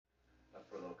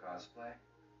cosplay.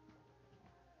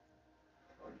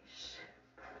 Holy shit.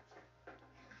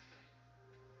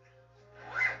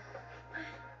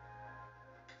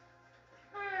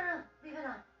 No, leave it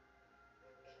on.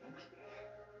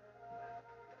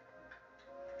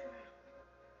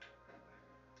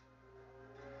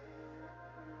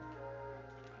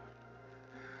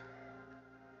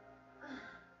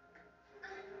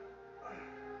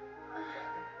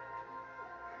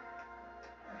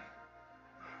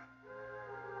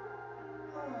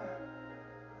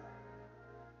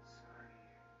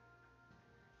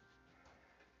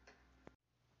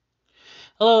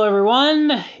 Hello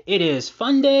everyone, it is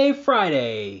Funday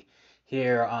Friday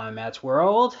here on Matt's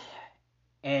World,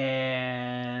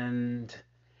 and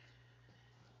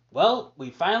well,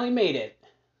 we finally made it.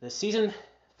 The season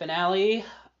finale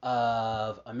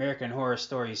of American Horror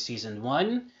Story Season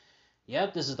 1.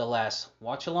 Yep, this is the last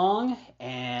watch-along,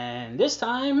 and this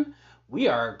time we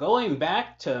are going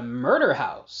back to Murder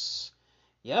House.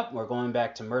 Yep, we're going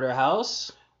back to Murder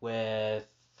House with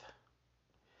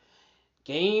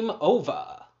Game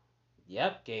Over.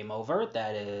 Yep, Game Over.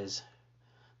 That is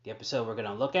the episode we're going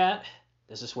to look at.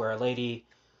 This is where a lady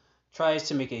tries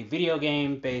to make a video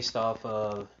game based off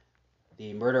of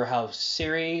the Murder House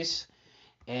series,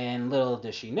 and little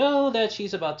does she know that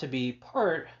she's about to be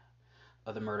part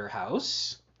of the Murder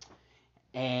House.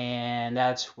 And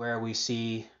that's where we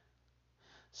see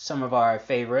some of our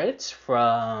favorites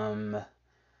from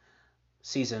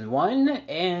Season 1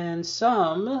 and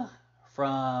some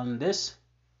from this,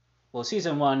 well,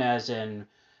 Season 1 as in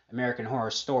American Horror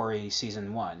Story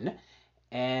Season 1,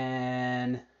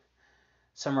 and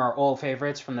some of our old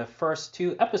favorites from the first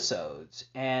 2 episodes.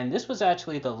 And this was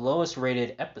actually the lowest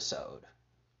rated episode.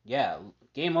 Yeah,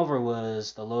 Game Over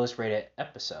was the lowest rated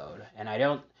episode, and I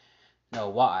don't know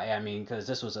why. I mean, because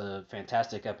this was a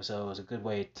fantastic episode. It was a good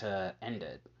way to end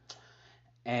it.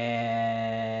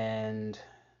 And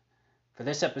for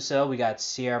this episode, we got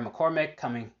Sierra McCormick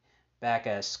coming back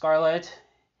as Scarlet,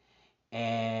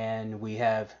 and we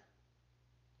have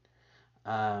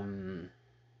Kaya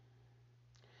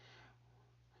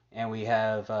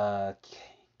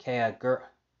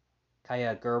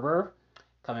Gerber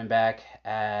coming back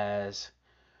as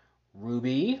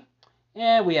Ruby,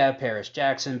 and we have Paris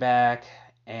Jackson back,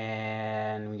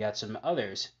 and we got some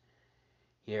others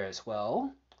here as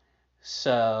well.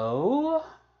 So,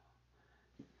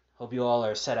 hope you all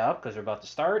are set up because we're about to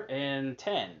start in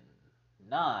 10,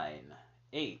 9,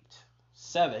 8,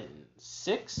 7,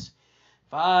 6,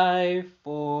 5,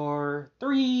 4,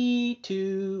 3,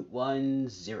 2, 1,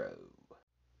 0.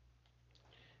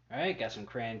 Alright, got some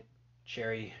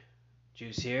cranberry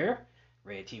juice here.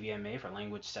 Rated TVMA for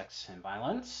language, sex, and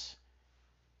violence.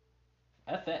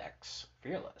 FX,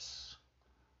 Fearless.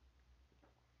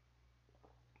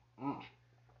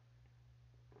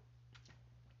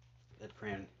 Good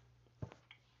cranberry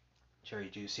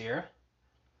juice here.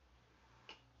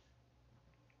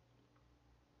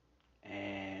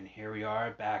 And here we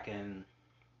are back in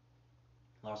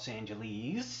Los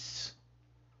Angeles.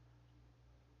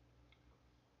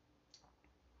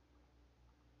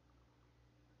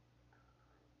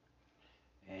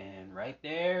 And right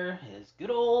there is good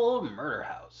old Murder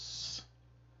House.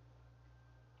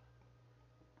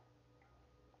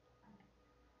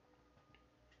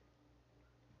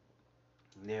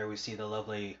 And there we see the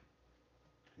lovely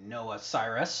Noah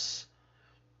Cyrus.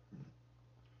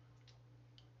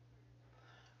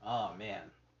 Oh man.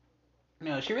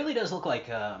 She really does look like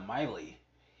Miley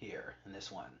here in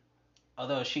this one.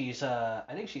 Although she's, I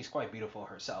think she's quite beautiful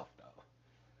herself, though.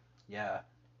 Yeah.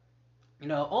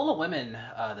 All the women,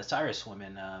 the Cyrus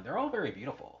women, they're all very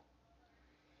beautiful.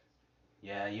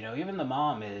 Yeah, even the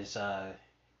mom is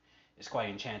quite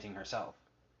enchanting herself.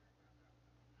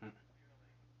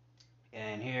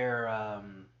 And here,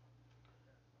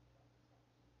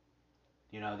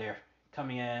 they're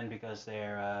coming in because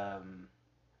they're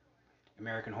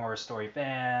American Horror Story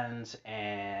fans,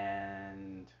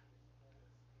 and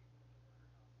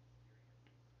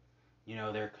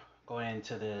they're going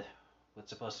into what's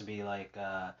supposed to be like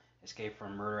escape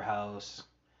from Murder House.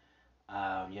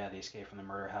 Yeah, they escape from the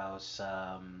Murder House.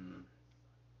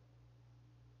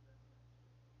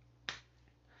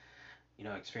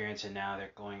 Experience it now.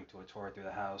 They're going to a tour through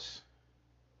the house.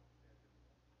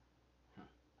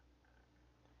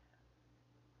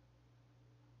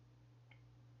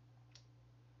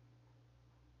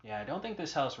 Yeah, I don't think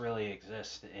this house really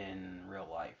exists in real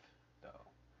life, though.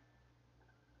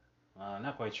 I'm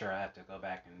not quite sure. I have to go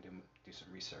back and do some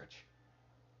research.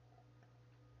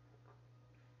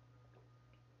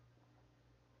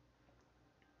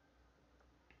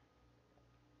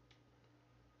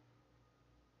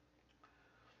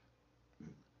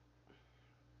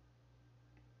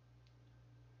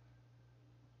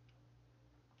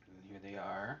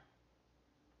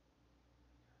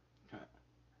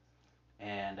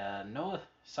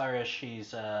 Cyrus,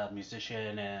 she's a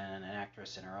musician and an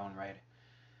actress in her own right,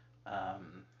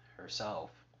 herself.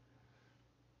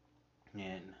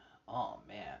 And oh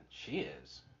man, she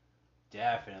is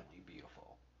definitely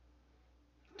beautiful.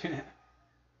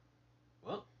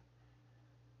 Well,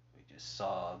 we just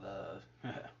saw the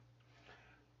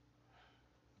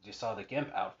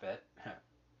Gimp outfit.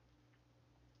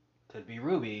 Could be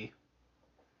Ruby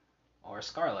or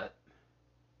Scarlet.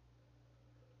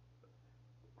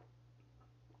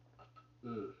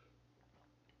 Mm.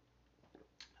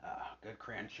 Good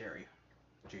cranberry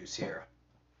juice here.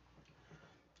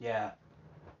 Yeah,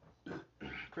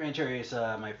 cranberry is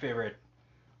my favorite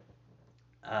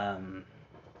um,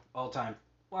 all time.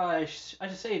 Well, I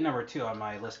should say number two on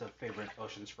my list of favorite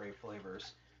ocean spray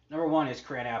flavors. Number one is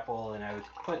cran apple, and I would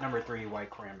put number three white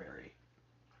cranberry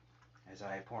as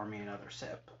I pour me another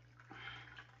sip.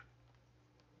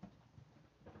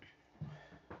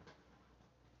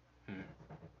 Hmm.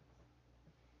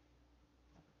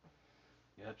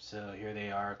 Yep, so here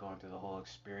they are going through the whole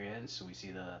experience. So we see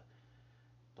the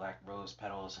black rose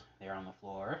petals there on the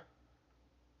floor.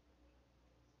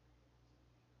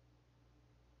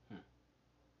 Hmm.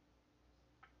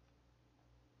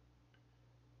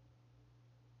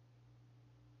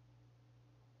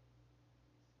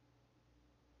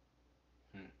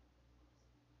 Hmm.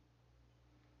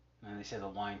 And they say the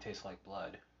wine tastes like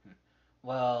blood. Hmm.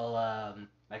 Well,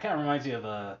 that kind of reminds me of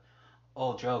a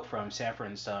old joke from Sanford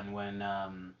and Son when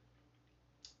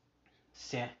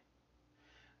San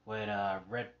when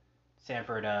Red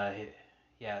Sanford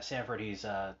yeah, Sanford, he's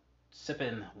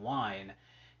sipping wine,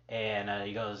 and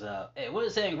he goes, "Hey, what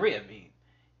does sangria mean?"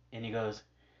 And he goes,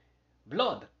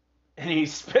 "Blood," and he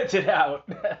spits it out.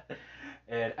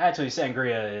 And actually,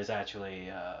 sangria is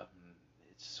actually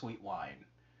it's sweet wine.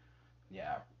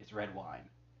 Yeah, it's red wine.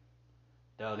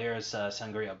 Though there's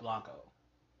sangria blanco,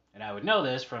 and I would know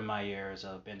this from my years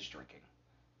of binge drinking.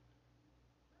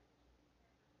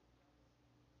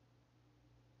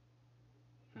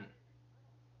 Hmm.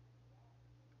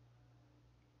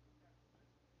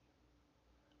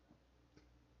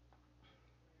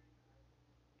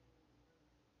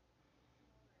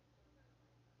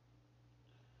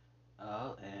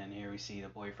 Oh, and here we see the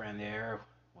boyfriend there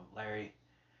with Larry.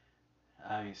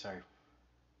 I mean, sorry,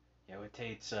 yeah, with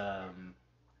Tate's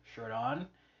shirt on.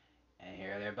 And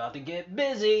here they're about to get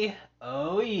busy.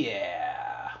 Oh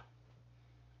yeah.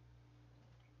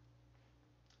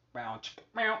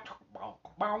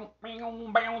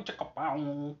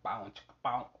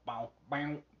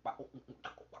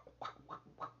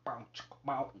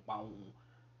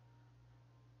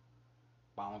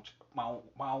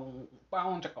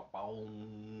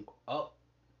 Oh,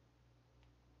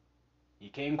 he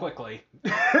came quickly.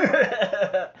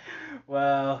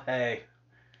 Well, hey,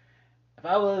 if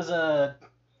I was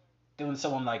doing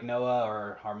someone like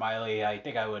Noah or Miley, I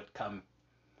think I would come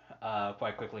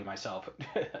quite quickly myself.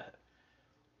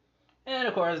 And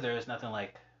of course, there's nothing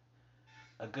like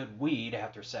a good weed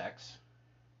after sex.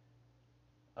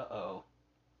 Uh oh.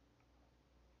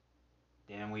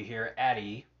 Then we hear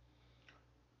Adeline.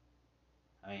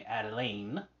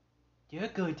 You're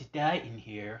going to die in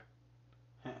here.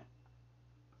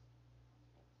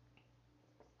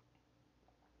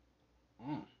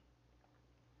 Mm.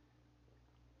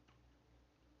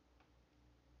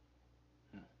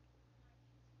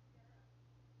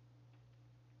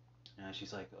 And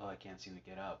she's like, oh, I can't seem to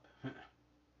get up. And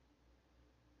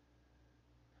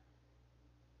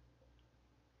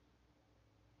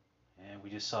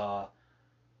we just saw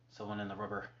someone in the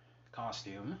rubber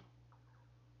costume.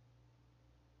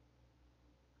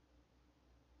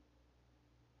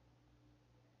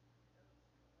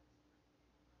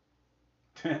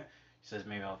 She says,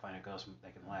 maybe I'll find a ghost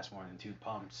that can last more than two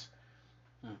pumps.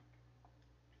 Hmm.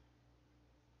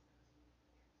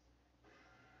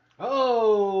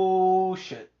 Oh,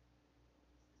 shit.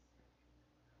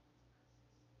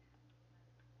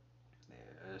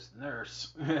 There's the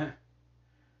nurse. I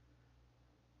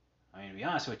mean, to be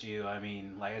honest with you, I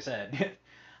mean, like I said,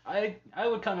 I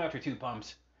would come after two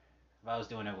pumps if I was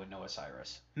doing it with Noah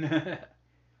Cyrus.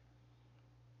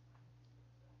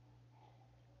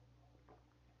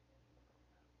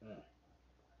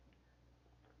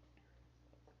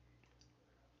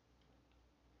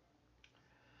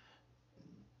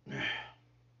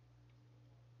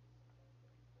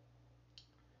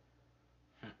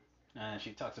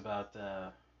 She talks about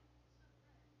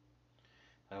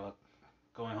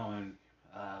going home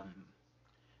and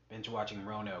binge watching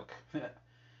Roanoke.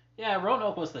 Yeah,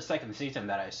 Roanoke was the second season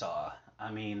that I saw.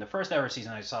 I mean, the first ever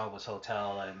season I saw was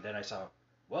Hotel, and then I saw,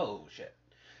 whoa, shit.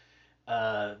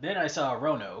 Then I saw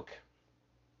Roanoke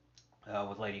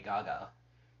with Lady Gaga.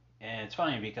 And it's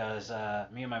funny because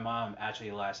me and my mom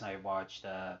actually last night watched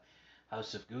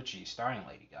House of Gucci starring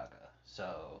Lady Gaga.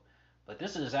 So, but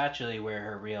this is actually where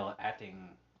her real acting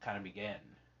kind of began.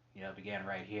 You know, began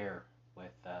right here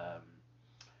with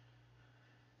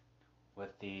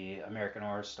the American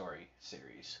Horror Story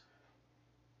series.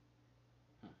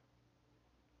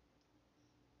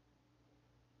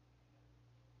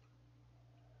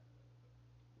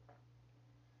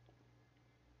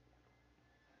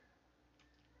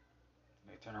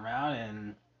 They turn around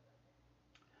and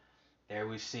there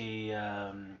we see.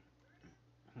 Hmm,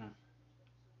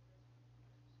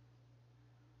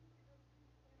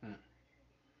 hmm.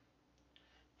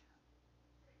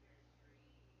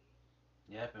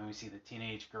 Yep, and we see the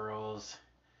teenage girls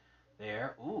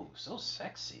there. Ooh, so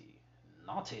sexy.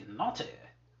 Naughty, naughty.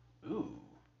 Ooh.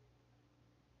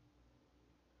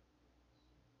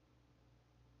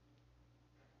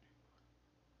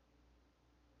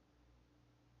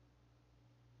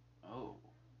 Oh.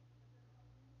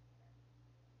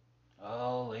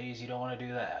 Oh, ladies, you don't want to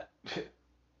do that.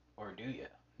 Or do you?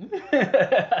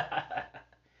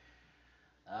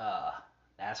 Ah,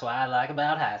 that's what I like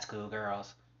about high school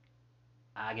girls.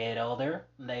 I get older,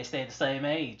 they stay the same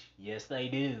age. Yes, they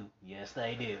do. Yes,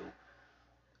 they do.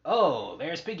 Oh,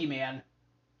 there's Piggy Man.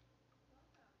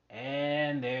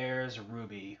 And there's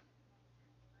Ruby.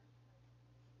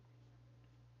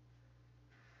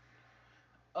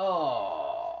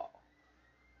 Oh,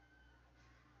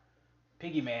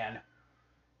 Piggy Man.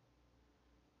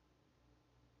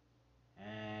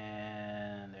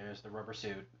 And there's the rubber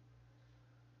suit.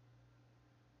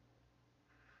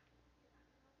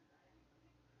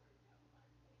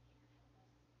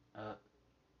 Uh,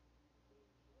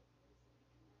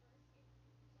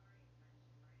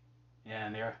 yeah,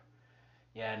 and they're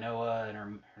yeah Noah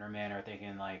and her man are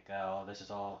thinking like, oh, this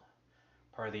is all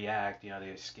part of the act, you know, the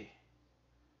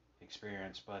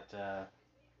experience. But well,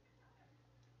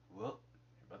 you're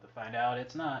about to find out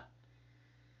it's not.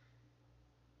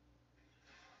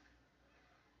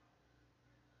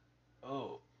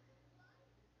 Oh,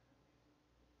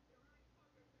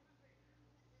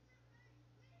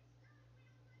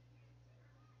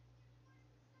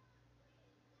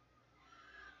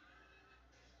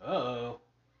 oh,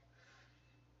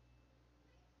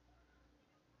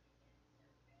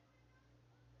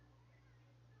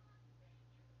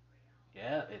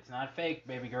 yeah, it's not fake,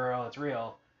 baby girl, it's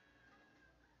real.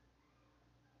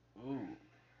 Ooh,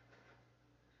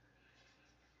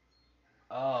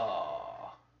 oh,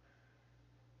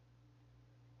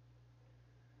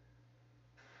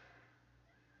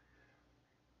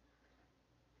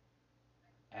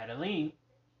 Adeline.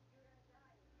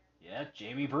 Yeah,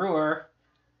 Jamie Brewer.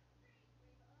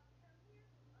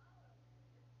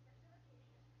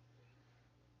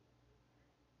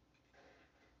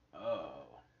 Oh,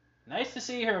 nice to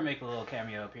see her make a little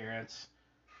cameo appearance.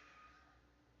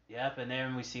 Yep, and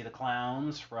then we see the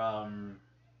clowns from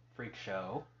Freak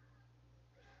Show.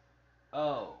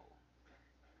 Oh,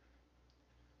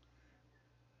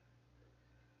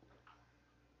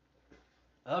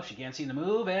 oh, she can't see the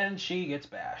move, and she gets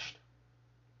bashed.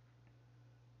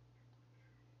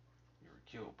 You were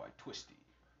killed by Twisty.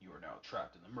 You are now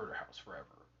trapped in the murder house forever.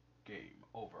 Game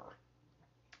over.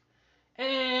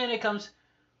 And it comes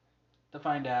to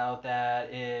find out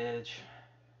that it's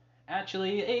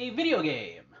actually a video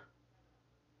game.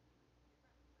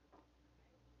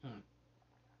 Hmm.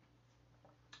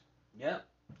 Yep,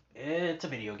 it's a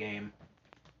video game.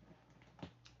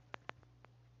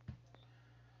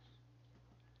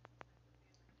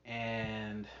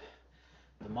 And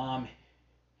the mom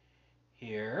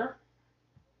here,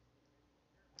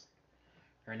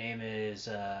 her name is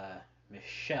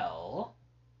Michelle.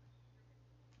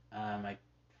 I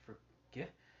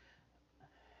forget.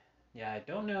 Yeah, I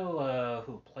don't know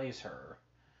who plays her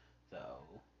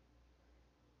though.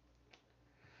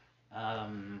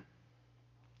 Um,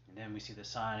 and then we see the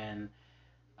son and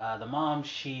the mom.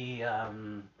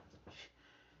 You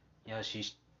know,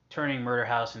 she's turning Murder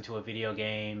House into a video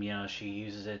game. You know, she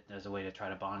uses it as a way to try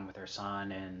to bond with her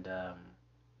son, and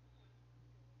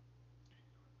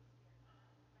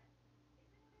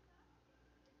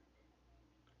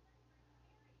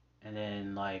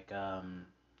then like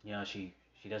you know, she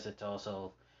does it to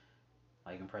also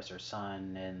like impress her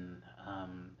son, and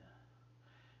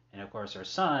of course her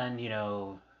son, you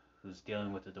know, who's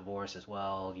dealing with the divorce as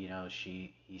well. You know,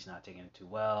 he's not taking it too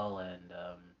well, and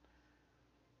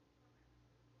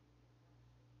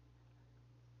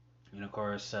of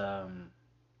course and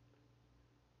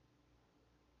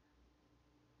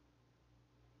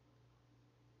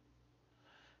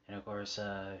of course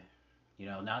you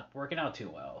know, not working out too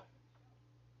well.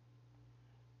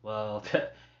 Well,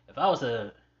 if I was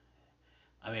a,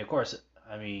 I mean, of course,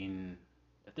 I mean,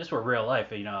 if this were real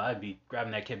life, I'd be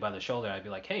grabbing that kid by the shoulder. I'd be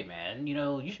like, hey, man,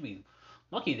 you should be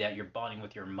lucky that you're bonding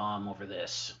with your mom over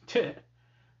this.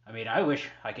 I mean, I wish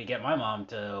I could get my mom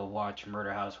to watch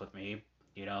Murder House with me,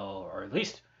 or at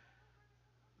least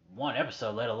one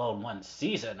episode, let alone one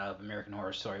season of American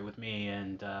Horror Story with me.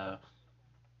 And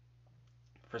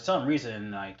for some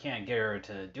reason, I can't get her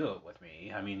to do it with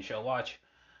me. I mean, she'll watch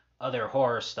other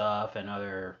horror stuff and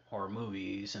other horror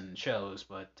movies and shows,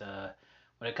 but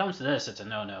when it comes to this, it's a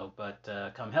no-no. But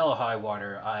come hell or high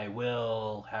water, I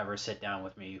will have her sit down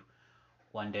with me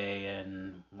one day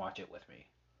and watch it with me.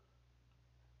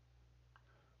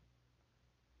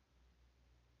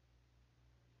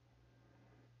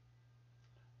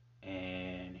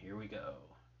 And here we go.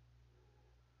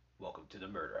 Welcome to the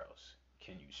murder house.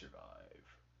 Can you survive?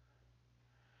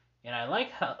 And I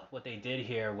like what they did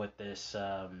here with this,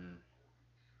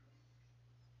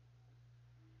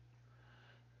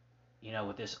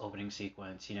 with this opening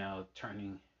sequence,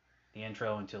 turning the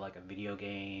intro into like a video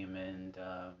game and,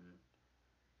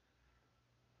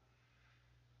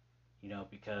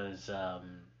 because,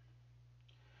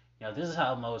 this is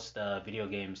how most video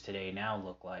games today now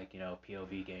look like,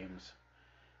 POV games.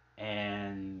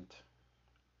 And,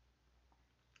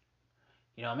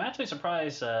 I'm actually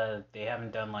surprised they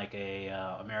haven't done like a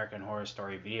American Horror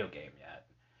Story video game yet.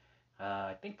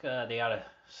 I think they ought to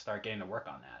start getting to work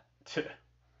on that.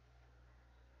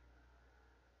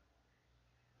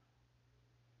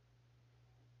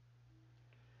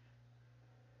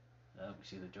 We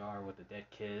see the jar with the dead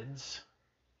kids.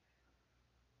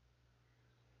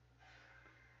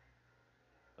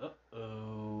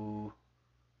 Uh-oh.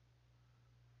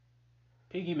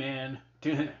 Piggy man.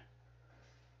 There's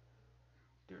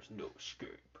no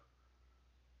escape.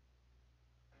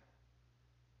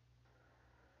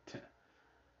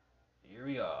 Here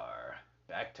we are.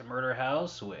 Back to Murder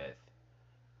House with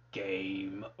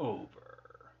Game Over.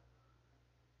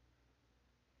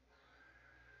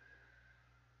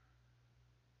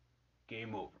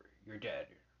 Game over. You're dead.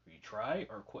 Retry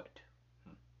or quit?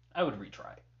 I would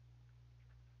retry.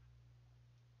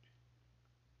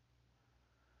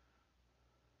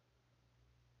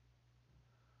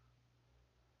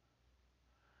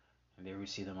 And there we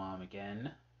see the mom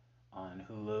again on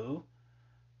Hulu,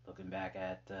 looking back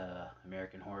at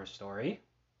American Horror Story.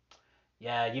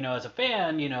 Yeah, as a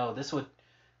fan, this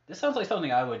sounds like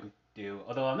something I would do.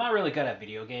 Although I'm not really good at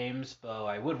video games, though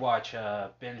I would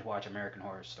binge watch American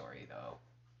Horror Story though.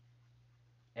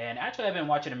 And actually, I've been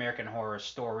watching American Horror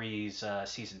Stories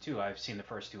season two. I've seen the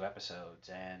first two episodes,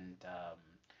 and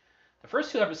the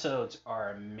first two episodes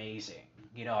are amazing.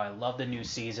 I love the new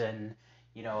season.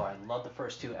 I love the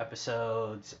first two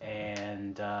episodes,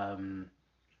 and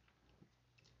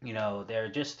they're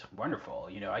just wonderful.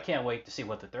 I can't wait to see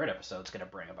what the third episode's gonna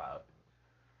bring about.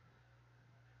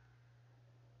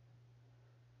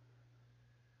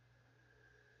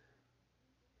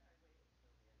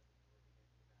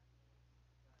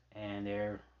 And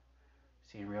they're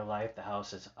see in real life the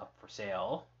house is up for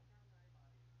sale.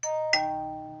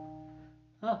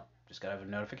 Oh, just got a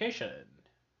notification.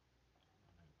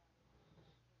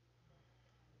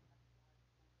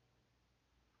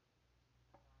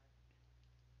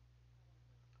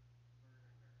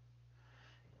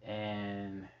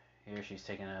 And here she's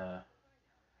taking a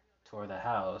tour of the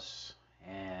house,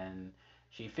 and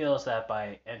she feels that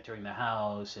by entering the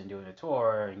house and doing a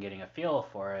tour and getting a feel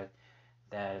for it,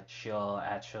 that she'll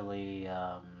actually,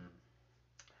 that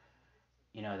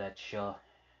she'll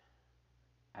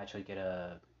actually get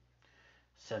a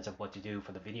sense of what to do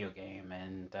for the video game.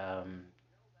 And,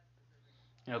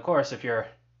 of course, if you're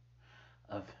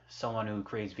of someone who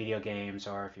creates video games,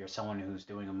 or if you're someone who's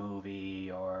doing a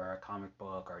movie or a comic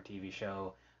book or a TV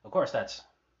show, of course that's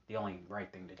the only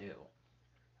right thing to do.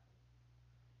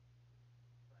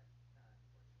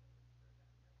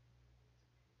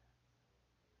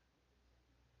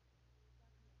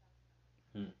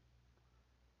 Hmm.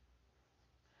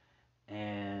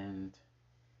 And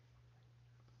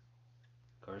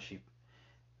of course she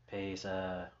pays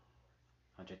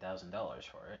 $100,000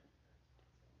 for it.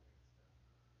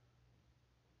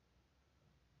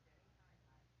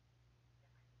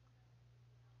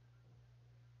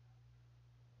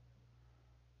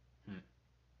 Hmm.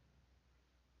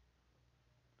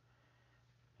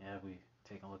 Yeah, we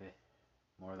take a look at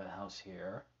more of the house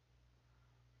here.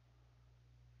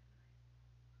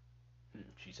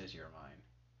 She says you're mine.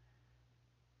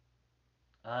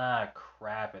 Ah,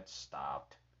 crap! It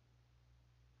stopped.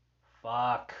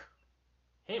 Fuck.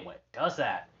 Hey, what does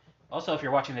that? Also, if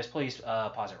you're watching this, please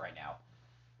pause it right now.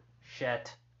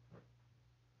 Shit.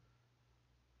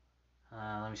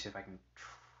 Let me see if I can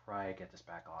try to get this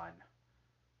back on.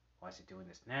 Why is it doing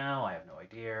this now? I have no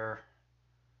idea.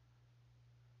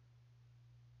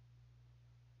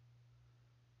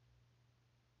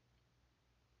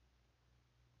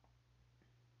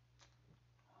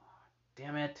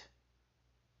 Damn it.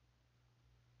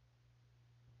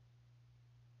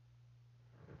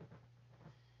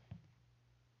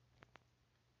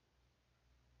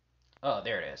 Oh,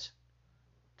 there it is.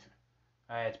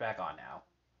 Alright, it's back on now.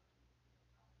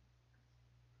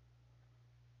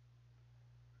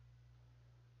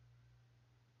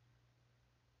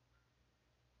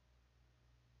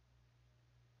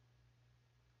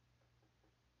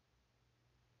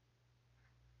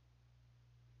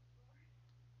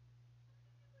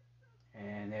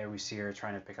 And there we see her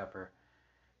trying to pick up her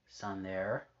son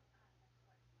there.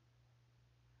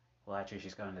 Well, actually,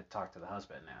 she's going to talk to the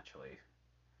husband, actually.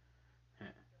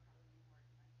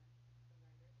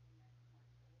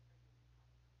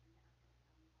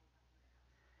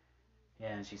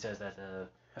 Yeah, and she says that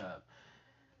the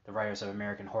writers of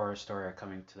American Horror Story are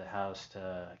coming to the house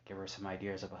to give her some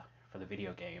ideas for the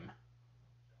video game.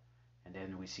 And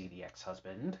then we see the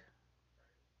ex-husband.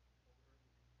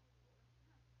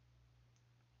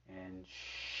 And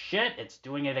shit, it's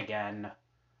doing it again.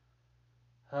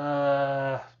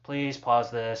 Please pause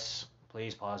this.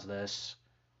 Please pause this.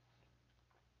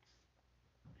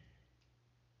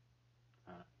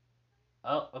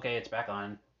 Oh, okay, it's back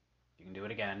on. You can do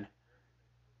it again.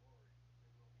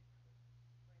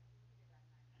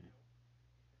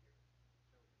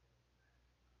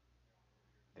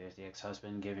 There's the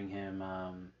ex-husband giving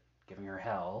her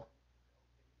hell.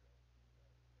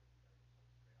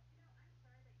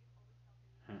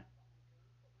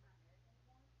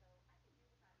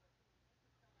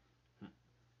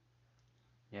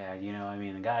 Yeah,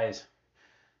 the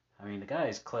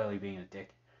guy's clearly being a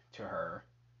dick to her.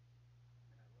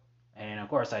 And of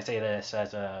course, I say this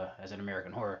as an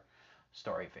American Horror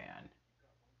Story fan.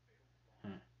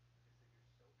 Hmm.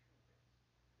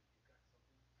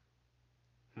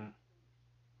 Hmm.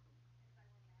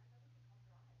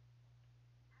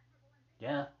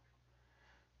 Yeah,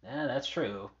 yeah, that's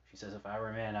true. She says if I were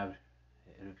a man, it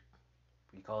would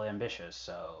be called ambitious.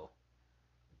 So,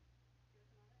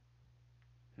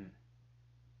 hmm.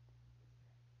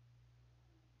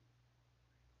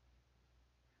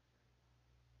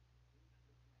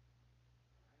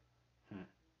 Hmm.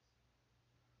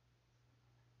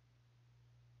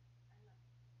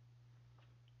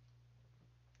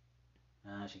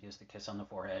 She gives the kiss on the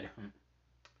forehead. Hmm.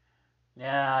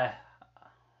 Yeah,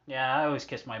 yeah, I always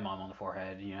kiss my mom on the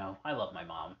forehead. I love my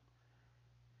mom.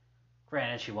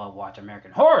 Granted, she won't watch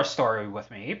American Horror Story with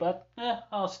me, but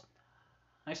I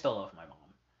still love my mom.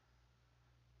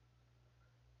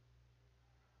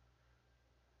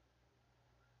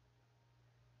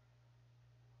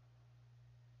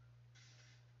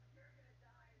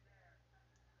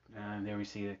 And there we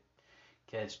see the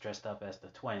kids dressed up as the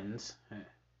twins.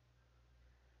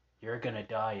 You're gonna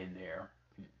die in there.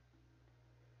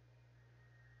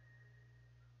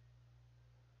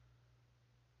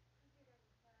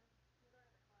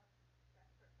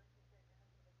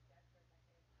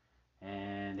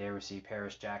 And there we see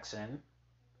Paris Jackson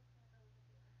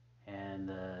and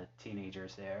the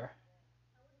teenagers there.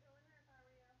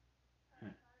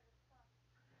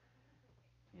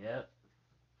 Yep.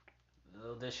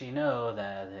 Little does she know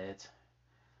that it's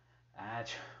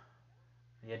actually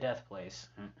a death place.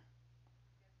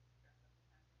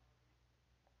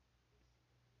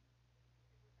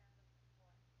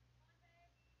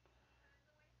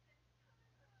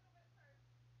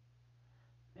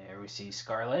 There we see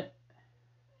Scarlet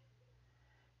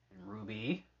and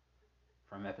Ruby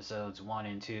from episodes 1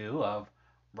 and 2 of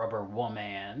Rubber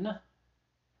Woman.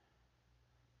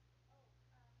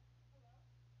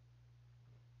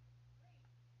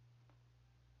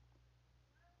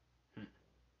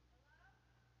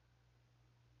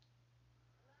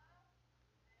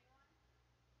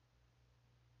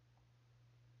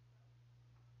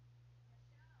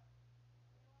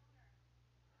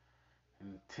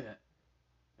 And,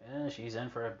 yeah, she's in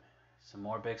for some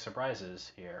more big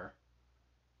surprises here.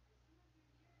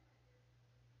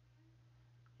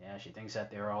 Yeah, she thinks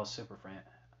that they're super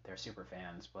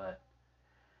fans, but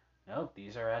nope,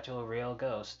 these are actual real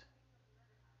ghosts.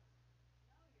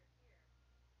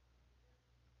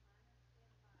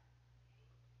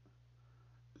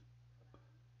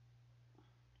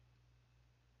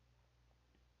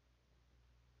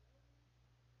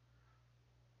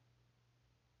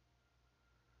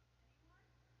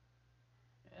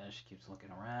 Yeah, she keeps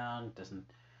looking around, doesn't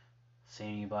see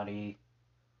anybody.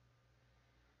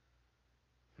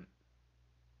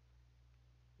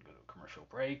 commercial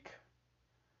break.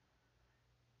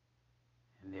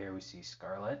 And there we see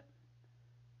Scarlett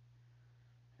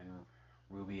and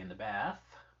Ruby in the bath.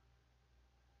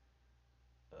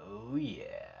 Oh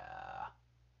yeah.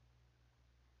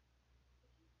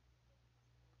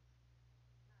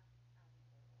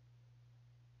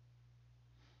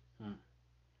 Hmm.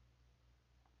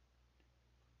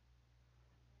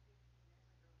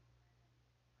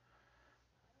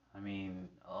 I mean,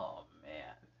 oh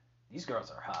man, these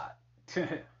girls are hot.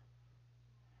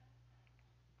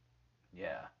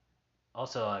 Yeah.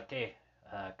 Also,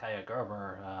 Kaya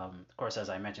Gerber, of course, as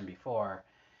I mentioned before,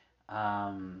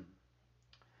 um,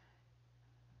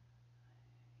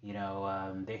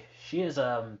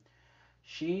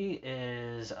 she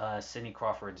is Cindy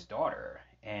Crawford's daughter,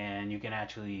 and you can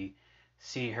actually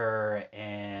see her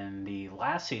in the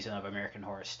last season of American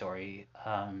Horror Story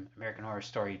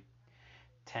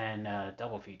 10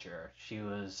 double feature. She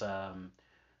was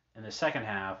in the second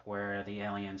half where the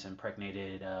aliens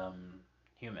impregnated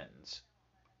humans,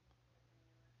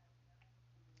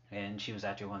 and she was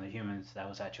actually one of the humans that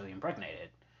was actually impregnated.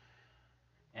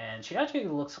 And she actually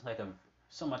looks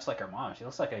so much like her mom. She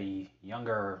looks like a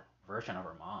younger version of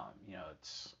her mom.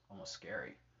 It's almost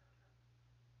scary.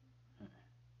 And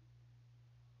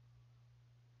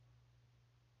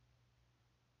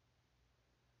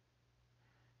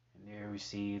there we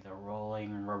see the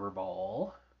rolling rubber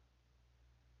ball.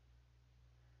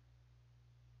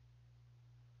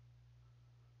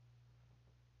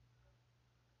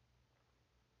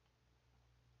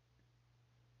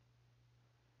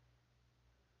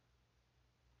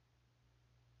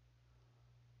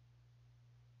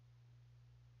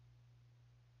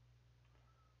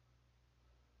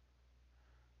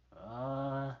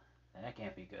 Uh, that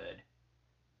can't be good.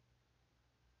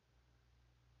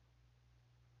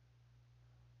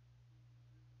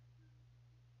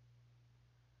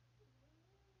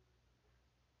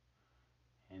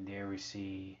 And there we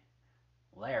see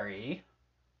Larry.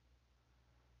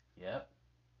 Yep,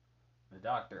 the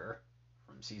doctor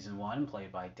from season one,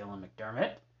 played by Dylan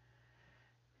McDermott.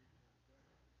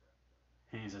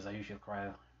 And he says, I usually cry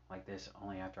like this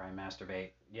only after I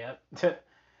masturbate. Yep.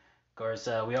 Of course,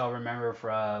 we all remember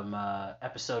from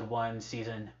episode one,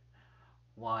 season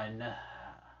one,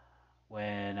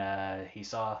 when he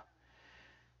saw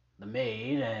the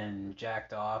maid and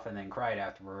jacked off and then cried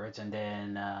afterwards. And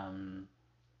then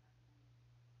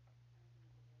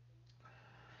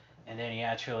he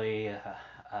actually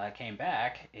came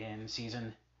back in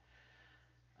season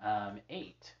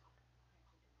 8.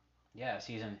 Yeah,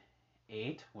 season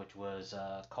 8, which was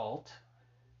Cult.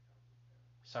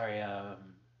 Sorry,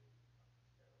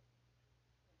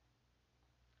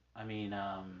 I mean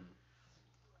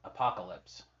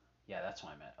Apocalypse. Yeah, that's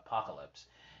what I meant. Apocalypse.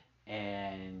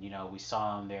 And we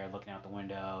saw him there looking out the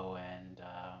window, and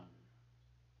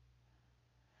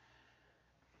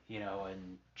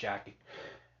jacking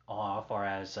off, or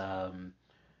as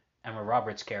Emma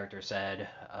Roberts' character said,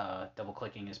 double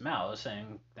clicking his mouse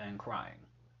and then crying.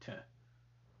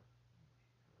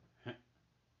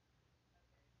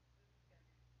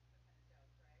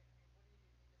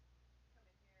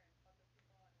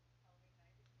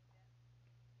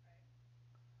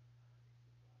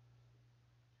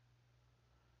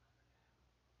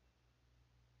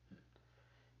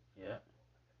 Yep,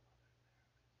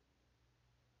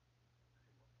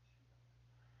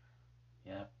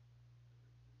 yep,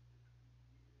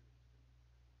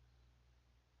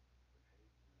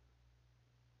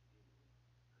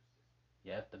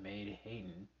 yep. The maid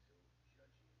Hayden.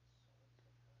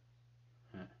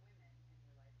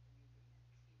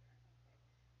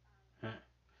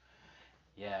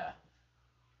 Yeah.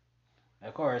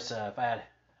 Of course, if I had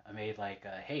a maid like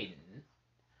Hayden,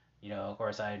 of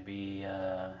course I'd be,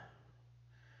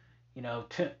 you know,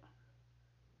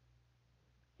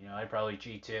 I'd probably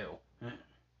cheat too.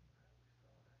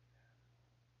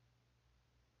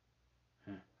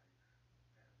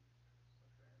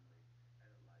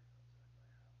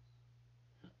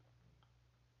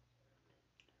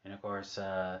 And of course,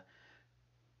 Dylan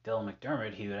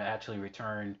McDermott, he would actually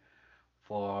return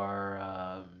for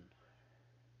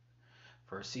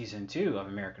for season 2 of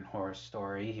American Horror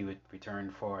Story. He would return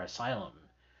for Asylum.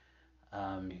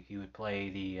 He would play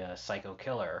the psycho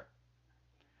killer,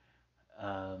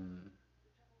 um,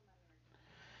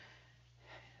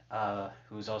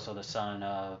 who's also the son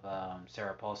of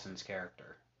Sarah Paulson's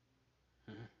character.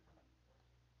 Mhm.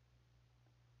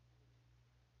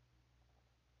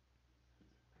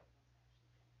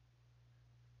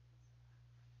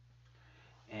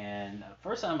 And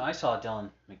first time I saw Dylan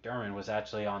McDermott was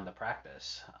actually on The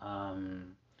Practice.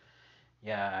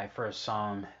 Yeah, I first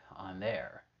saw him on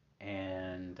there.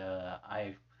 and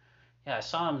I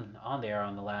saw him on there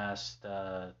on the last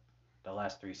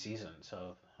three seasons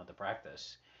of The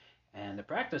Practice, and The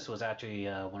Practice was actually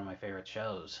one of my favorite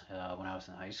shows when I was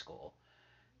in high school.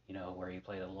 Where he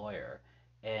played a lawyer,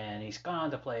 and he's gone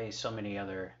on to play so many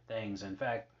other things. In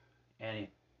fact, and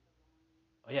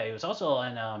yeah, he was also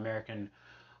in American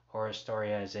Horror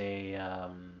Story as as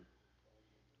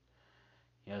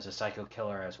a psycho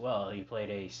killer as well. He played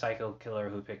a psycho killer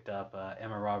who picked up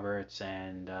Emma Roberts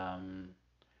and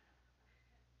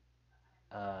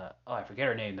I forget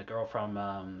her name, the girl from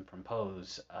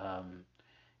Pose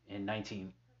in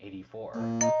 1984. Yeah,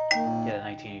 the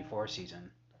 1984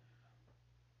 season.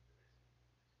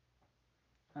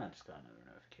 I just got another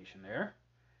notification there.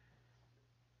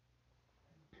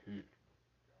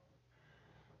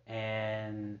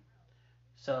 And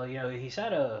so he's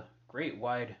had a great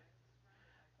wide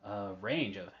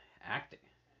range of acting,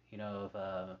 of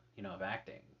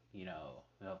acting,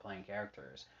 playing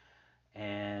characters,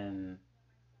 and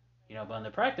but in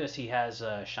The Practice he has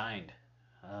shined.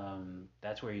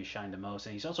 That's where he shined the most,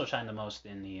 and he's also shined the most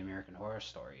in the American Horror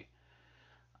Story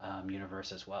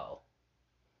universe as well.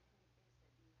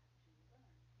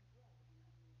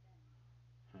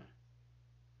 Hmm.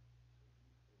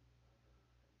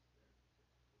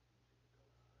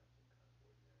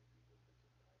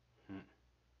 Hmm.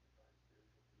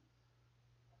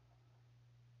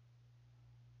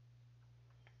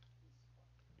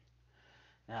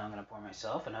 Now I'm gonna pour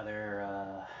myself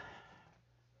another.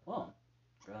 Well,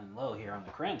 running low here on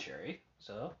the cranberry,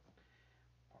 so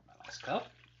pour my last cup.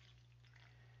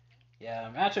 Yeah,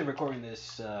 I'm actually recording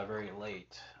this very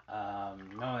late.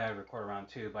 Normally I record around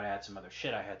 2, but I had some other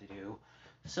shit I had to do.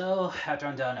 So after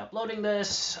I'm done uploading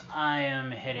this, I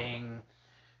am heading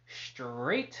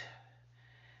straight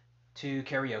to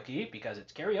karaoke because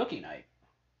it's karaoke night.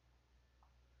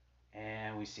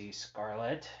 And we see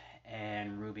Scarlett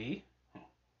and Ruby.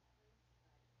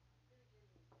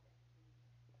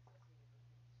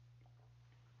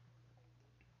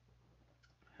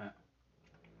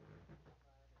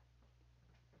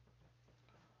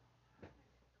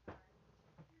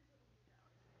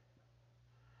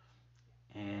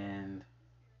 And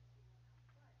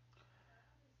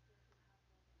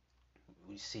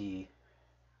we see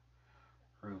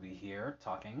Ruby here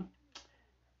talking.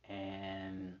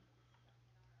 And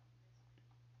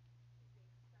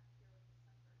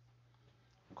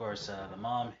of course, the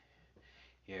mom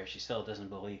here, she still doesn't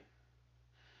believe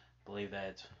that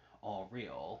it's all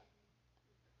real.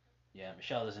 Yeah,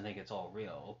 Michelle doesn't think it's all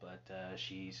real, but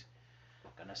she's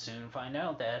gonna soon find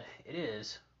out that it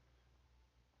is.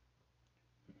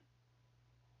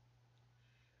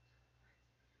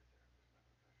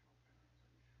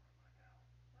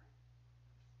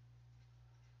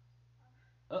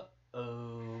 Uh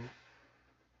oh.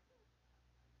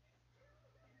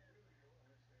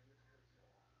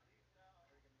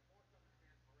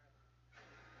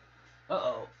 Uh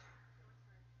oh.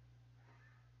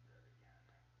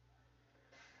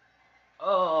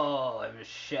 Oh, and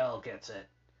Michelle gets it.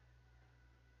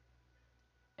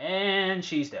 And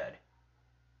she's dead.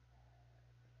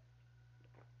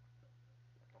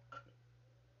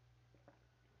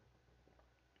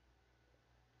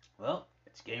 Well,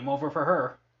 it's game over for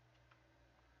her.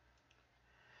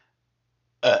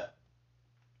 Uh.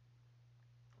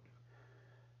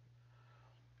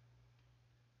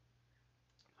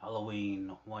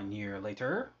 Halloween 1 year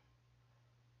later.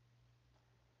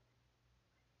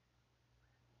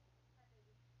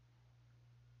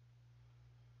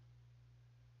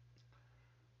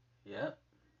 Yep,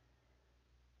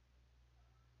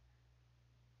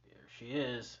 there she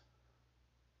is.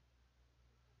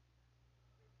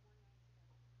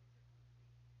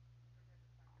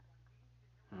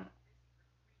 Hmm.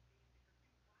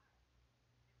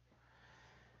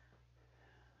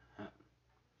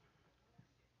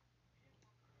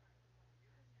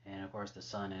 And of course, the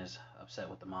son is upset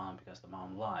with the mom because the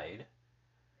mom lied.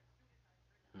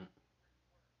 Hmm.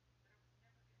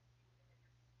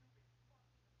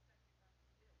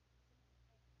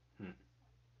 Hmm.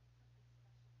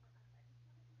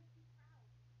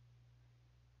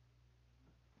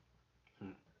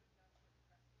 Hmm.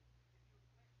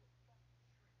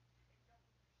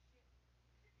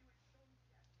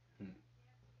 Hmm.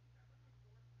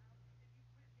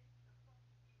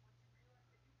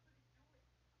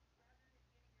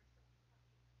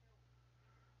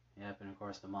 Yep, and of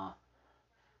course, the mom,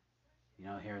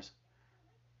 here's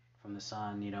from the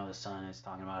son. The son is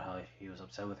talking about how he was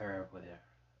upset with her with her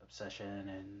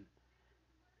obsession,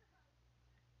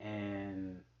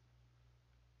 and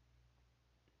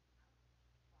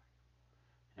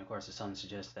of course, the son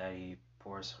suggests that he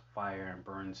pours fire and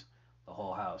burns the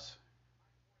whole house.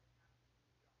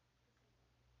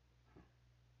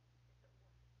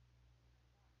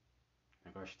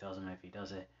 And of course, she tells him if he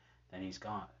does it, then he's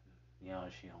gone.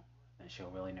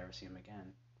 She'll really never see him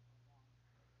again.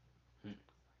 Hmm.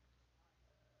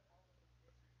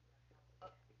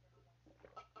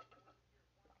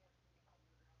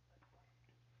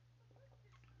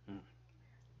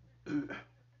 Hmm.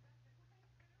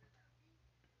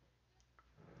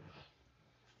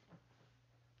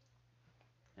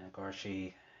 And of course,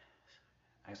 she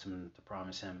asks him to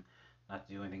promise him not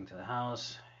to do anything to the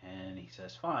house, and he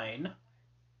says fine.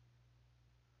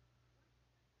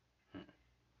 Hmm.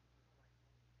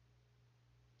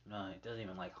 No, he doesn't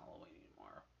even like Halloween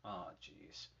anymore. Oh,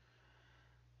 jeez.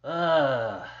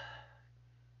 Uh,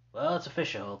 well, it's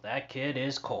official. That kid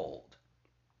is cold.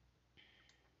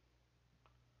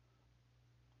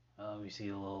 We see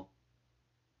the little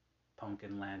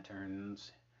pumpkin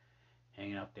lanterns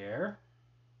hanging up there.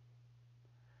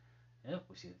 Yep,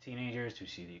 we see the teenagers. We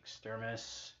see the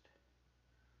extremists.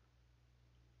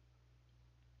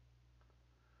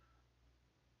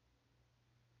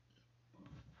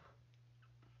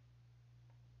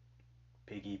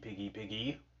 Piggy, piggy,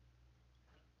 piggy.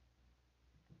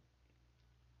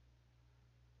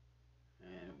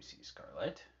 And we see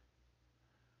Scarlet.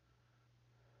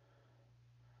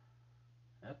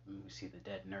 Yep, and we see the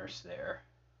dead nurse there.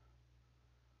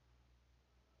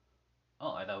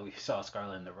 Oh, I thought we saw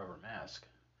Scarlet in the rubber mask.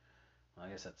 Well, I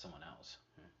guess that's someone else.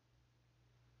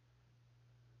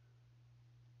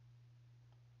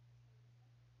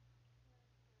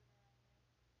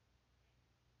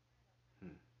 Hmm.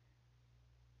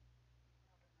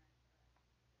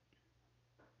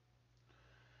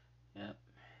 Yep.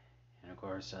 And of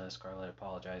course, Scarlet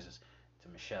apologizes to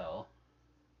Michelle.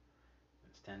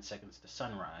 It's 10 seconds to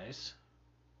sunrise.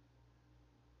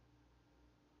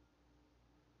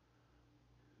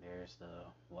 There's the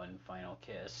one final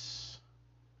kiss.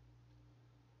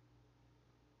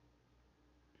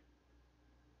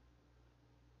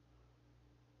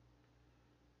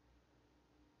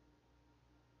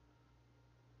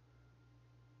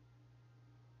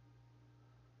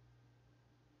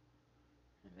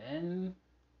 And then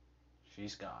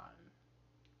she's gone.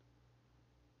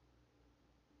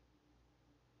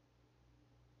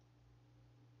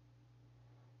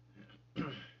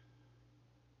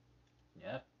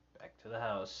 Yep, back to the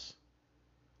house.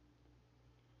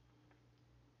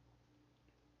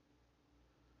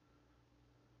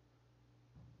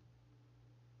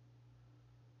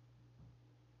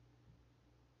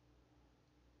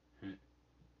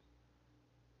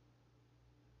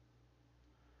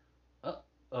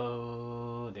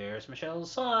 Oh, there's Michelle's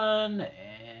son,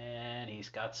 and he's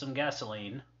got some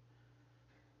gasoline.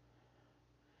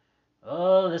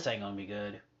 Oh, this ain't gonna be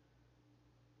good.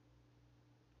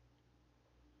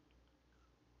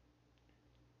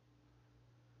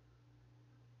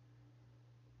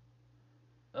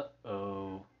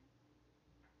 Uh-oh.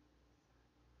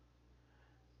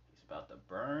 He's about to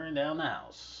burn down the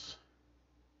house.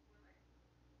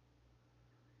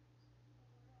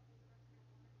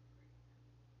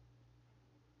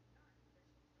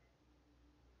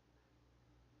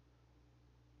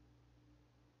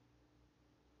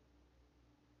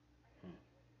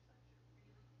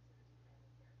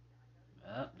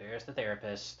 Oh, there's the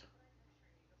therapist.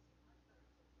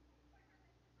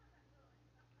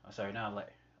 Oh, sorry, not Larry.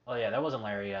 Oh, yeah, that wasn't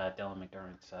Larry. Dylan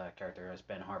McDermott's character. It was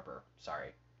Ben Harper. Sorry.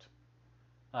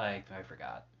 I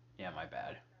forgot. Yeah, my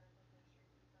bad.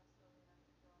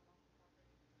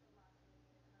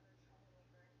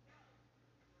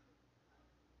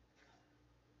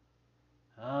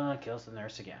 Kills the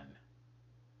nurse again.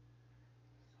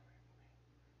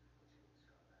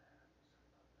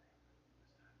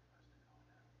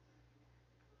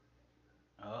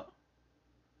 Oh,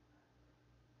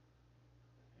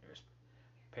 here's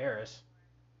Paris.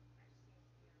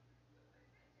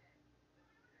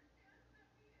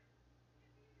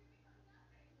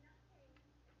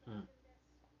 Hmm.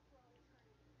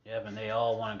 Yeah, but they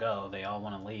all want to go. They all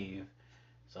want to leave.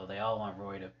 So they all want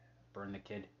Roy to burn the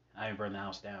kid. I mean, burn the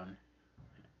house down.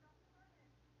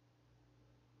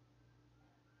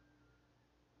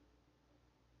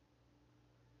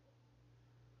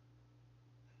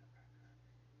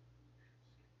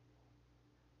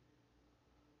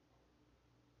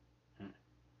 Hmm.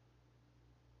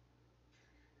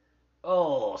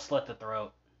 Oh, slit the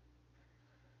throat.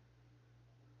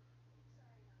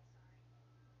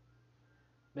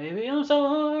 Baby, I'm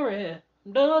sorry. I'm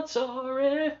not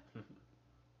sorry.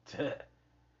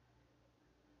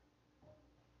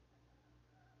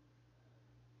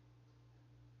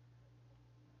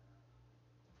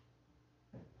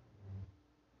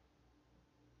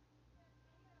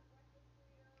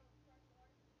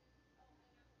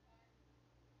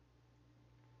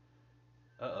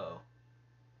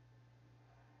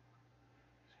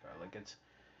 think it's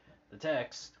the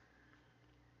text.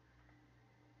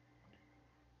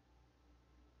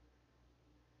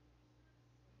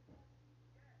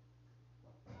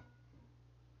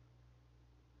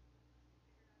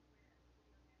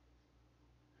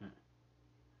 Hmm.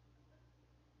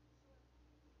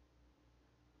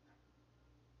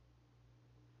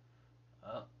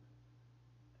 Oh,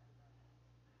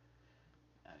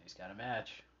 now he's got a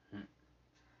match. Hmm.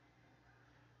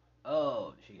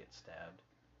 Oh, she gets stabbed.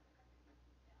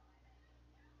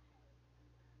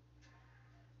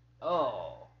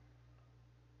 Oh,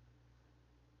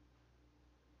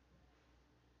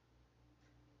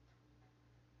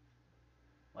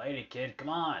 light it, kid, come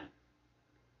on.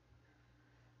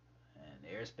 And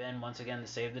there's Ben once again to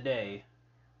save the day.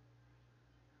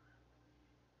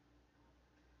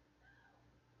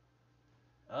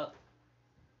 Oh,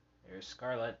 there's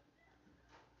Scarlet.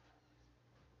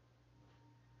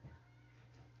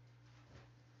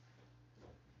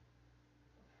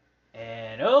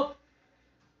 And oh,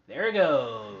 there it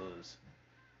goes.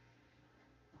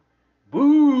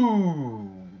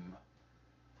 Boom!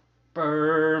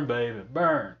 Burn, baby,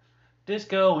 burn.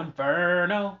 Disco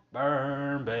Inferno.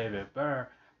 Burn, baby, burn.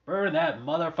 Burn that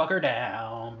motherfucker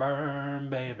down. Burn,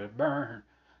 baby, burn.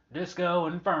 Disco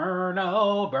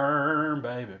Inferno. Burn,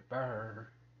 baby, burn.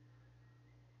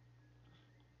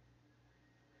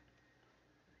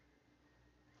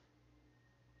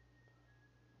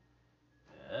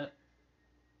 Yeah,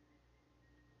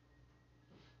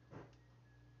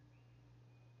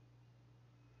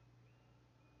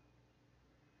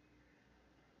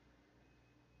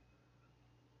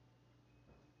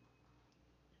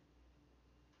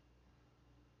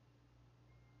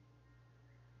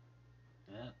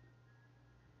 yeah.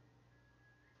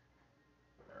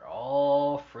 They're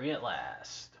all free at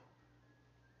last.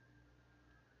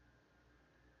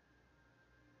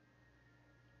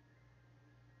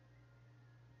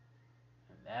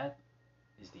 And that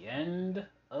is the end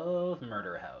of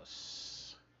Murder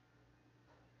House.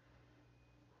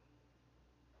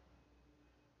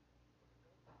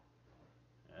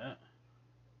 Yeah.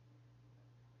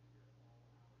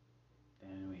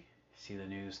 And we see the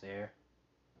news there.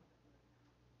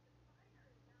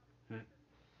 Hmm.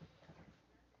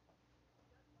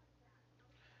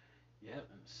 Yep,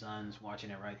 and the son's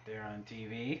watching it right there on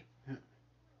TV.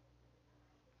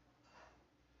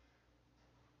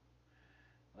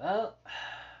 Well,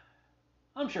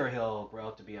 I'm sure he'll grow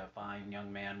up to be a fine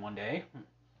young man one day.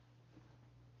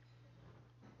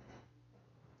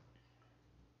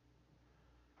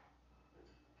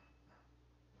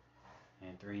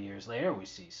 And 3 years later, we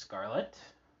see Scarlet.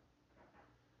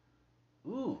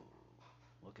 Ooh,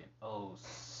 looking oh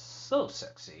so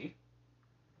sexy.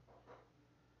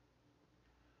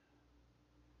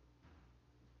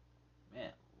 Man,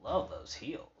 love those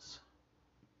heels.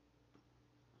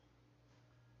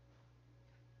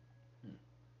 Hmm.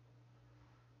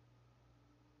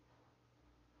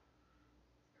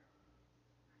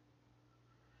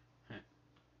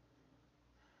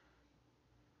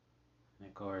 And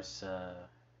of course,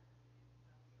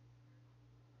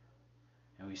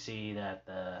 and we see that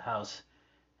the house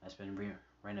has been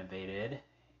renovated,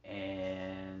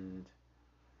 and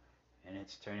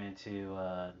it's turned into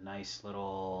a nice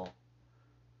little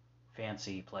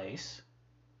fancy place.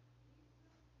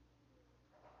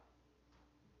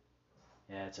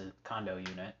 Yeah, it's a condo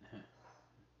unit.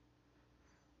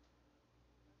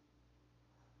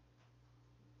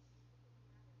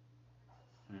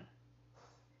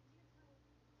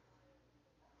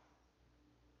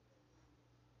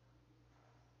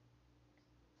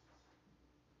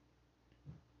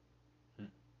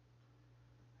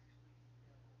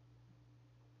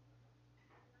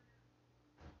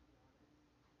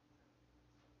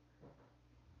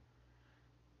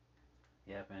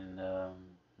 Yep, and of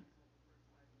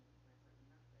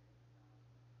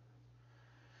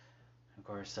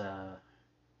course, the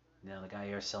guy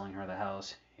here selling her the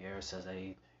house here says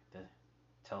they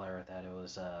tell her that it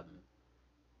was.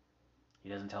 He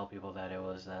doesn't tell people that it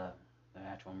was the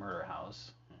actual murder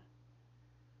house.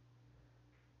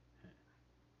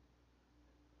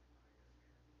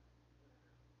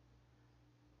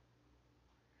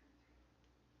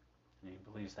 And he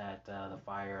believes that the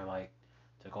fire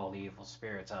took all the evil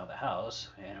spirits out of the house,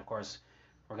 and of course,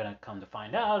 we're gonna come to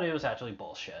find out it was actually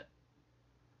bullshit.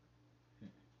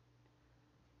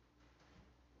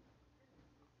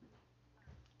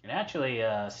 And actually,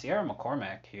 Sierra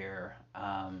McCormack here,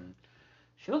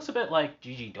 she looks a bit like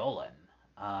Gigi Dolan.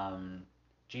 Um,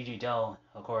 Gigi Dolan,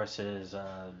 of course, is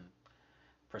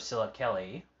Priscilla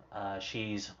Kelly.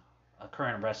 She's a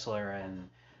current wrestler in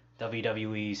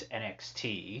WWE's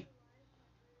NXT.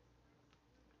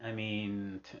 I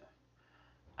mean,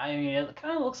 it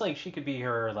kind of looks like she could be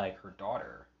her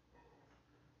daughter.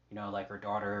 Like her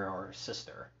daughter or her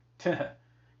sister.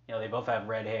 They both have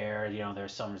red hair.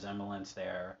 There's some resemblance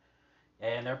there,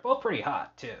 and they're both pretty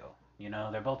hot too.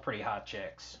 They're both pretty hot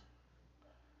chicks.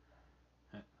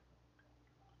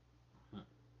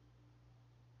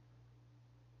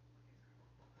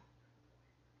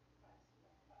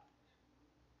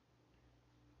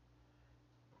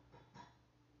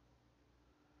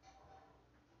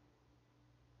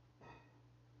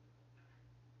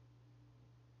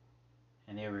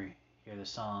 And here we hear the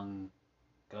song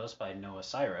 "Ghost" by Noah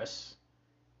Cyrus.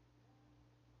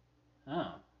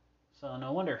 Oh, so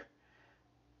no wonder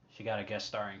she got a guest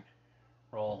starring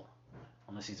role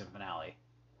on the season finale.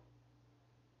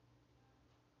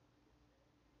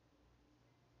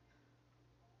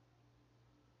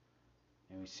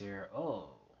 And we see her. Oh,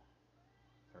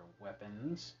 her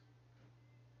weapons.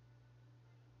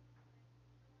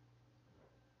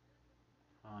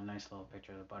 Oh, nice little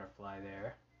picture of the butterfly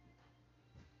there.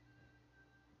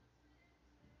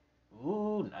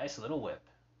 Ooh, nice little whip.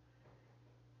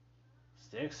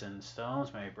 Sticks and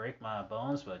stones may break my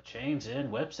bones, but chains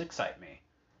and whips excite me.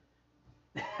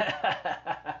 And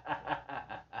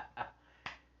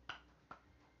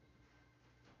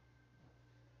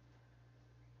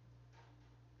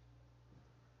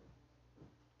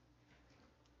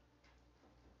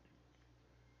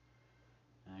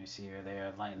you see her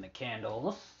there lighting the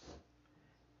candles,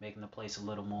 making the place a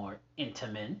little more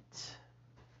intimate.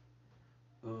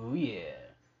 Ooh, yeah.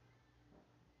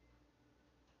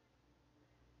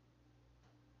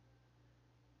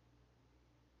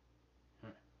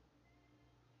 And,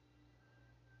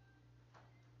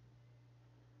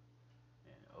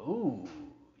 ooh,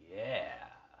 yeah.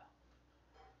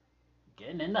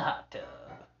 Getting in the hot tub.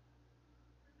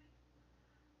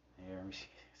 Here we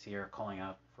see her calling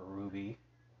out for Ruby.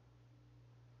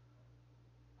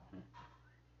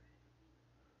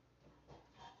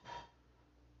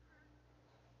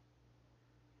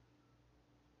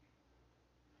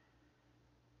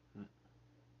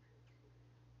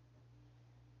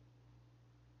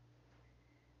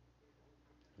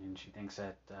 And she thinks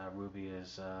that Ruby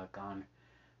is gone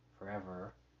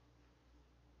forever.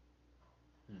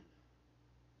 She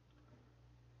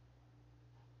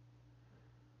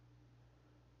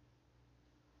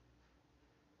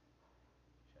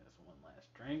has one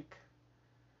last drink.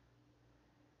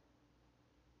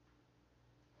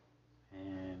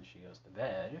 And she goes to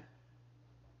bed.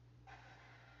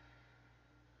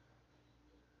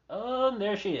 Oh, and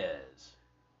there she is.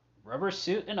 Rubber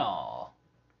suit and all.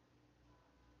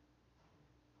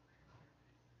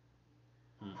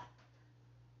 Hmm.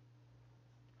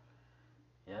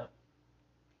 Yep.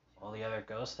 All the other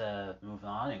ghosts have moved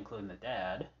on, including the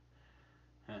dad.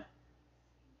 Huh.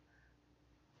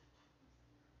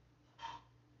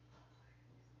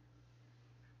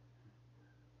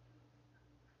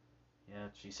 Yeah,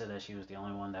 she said that she was the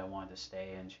only one that wanted to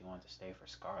stay, and she wanted to stay for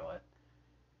Scarlet.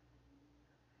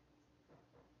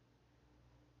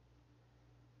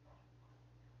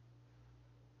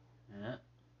 Yeah.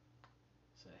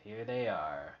 So here they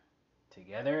are,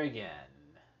 together again.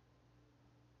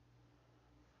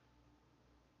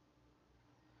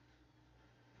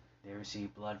 They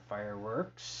receive blood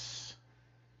fireworks.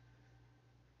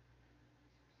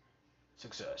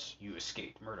 Success. You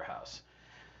escaped murder house.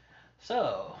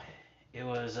 So, it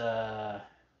was a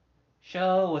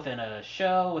show within a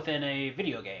show within a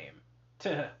video game.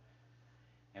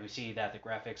 And we see that the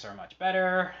graphics are much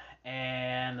better,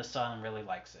 and the son really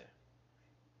likes it.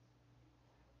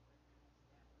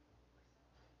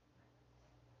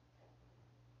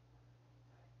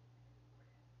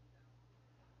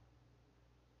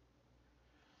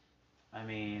 I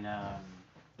mean, and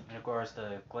of course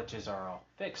the glitches are all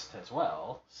fixed as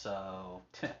well. So,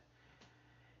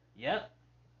 yep.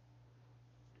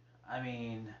 I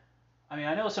mean,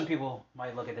 I know some people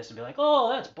might look at this and be like, "Oh,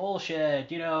 that's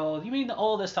bullshit." You mean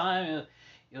all this time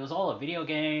it was all a video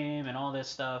game and all this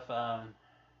stuff. But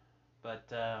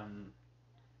I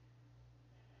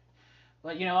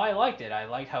liked it. I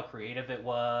liked how creative it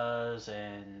was,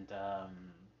 and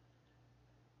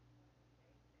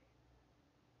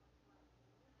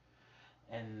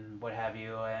what have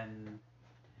you. And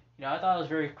I thought it was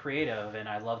very creative, and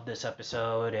I loved this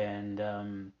episode. And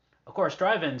of course,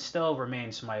 Drive-In still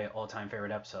remains my all-time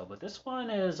favorite episode, but this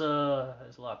one is a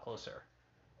lot closer.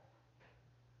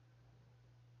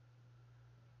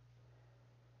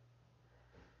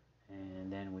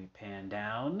 And then we pan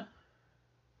down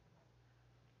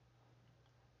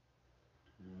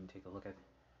and take a look at the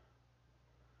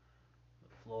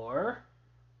floor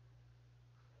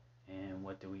and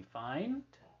what do we find?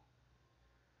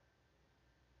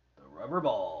 The rubber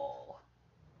ball.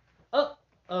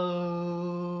 Uh-oh.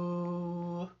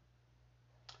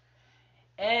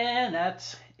 And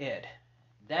that's it.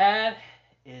 That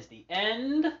is the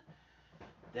end.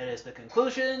 That is the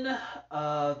conclusion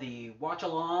of the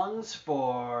watch-alongs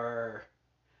for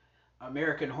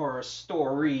American Horror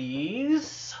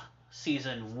Stories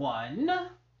Season 1.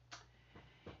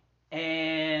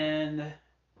 And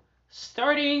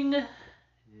starting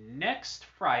next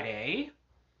Friday,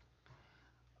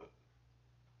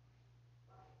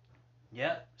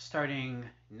 starting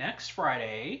next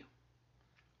Friday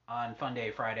on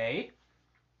Funday Friday,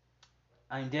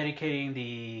 I'm dedicating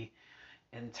the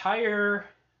entire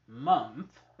month.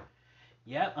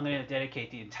 I'm going to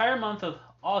dedicate the entire month of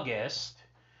August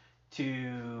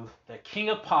to the King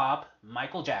of Pop,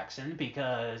 Michael Jackson,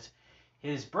 because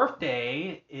his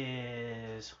birthday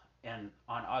is on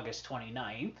August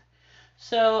 29th.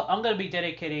 So I'm going to be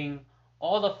dedicating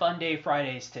all the Funday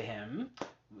Fridays to him.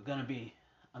 I'm going to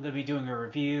be doing a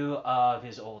review of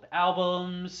his old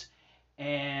albums,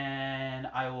 and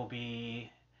I will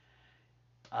be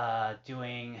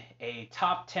doing a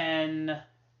top 10,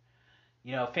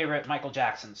 favorite Michael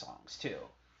Jackson songs too.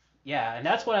 Yeah, and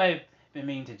that's what I've been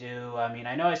meaning to do. I mean,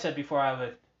 I know I said before I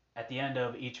would, at the end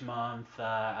of each month,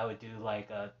 I would do like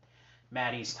a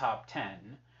Maddie's top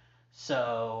 10.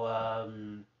 So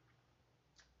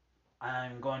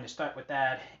I'm going to start with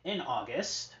that in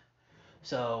August.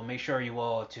 So make sure you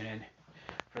all tune in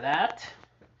for that.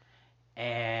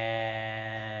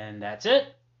 And that's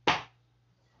it.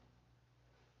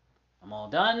 I'm all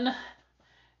done.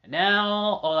 And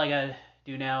now, all I gotta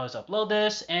do now is upload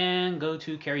this and go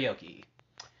to karaoke.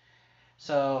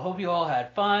 So, hope you all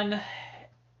had fun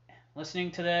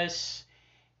listening to this.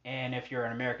 And if you're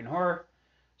an American Horror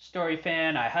Story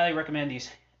fan, I highly recommend these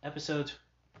episodes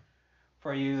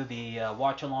for you, the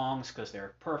watch-alongs, because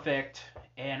they're perfect.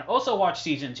 And also watch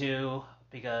Season 2,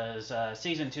 because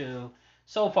Season 2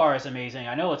 so far is amazing.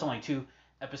 I know it's only 2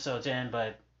 episodes in,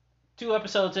 but 2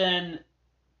 episodes in,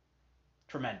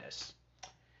 tremendous.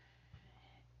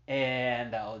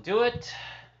 And that'll do it.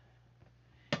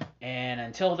 And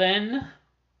until then,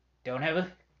 don't have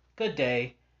a good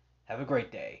day. Have a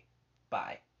great day.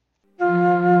 Bye.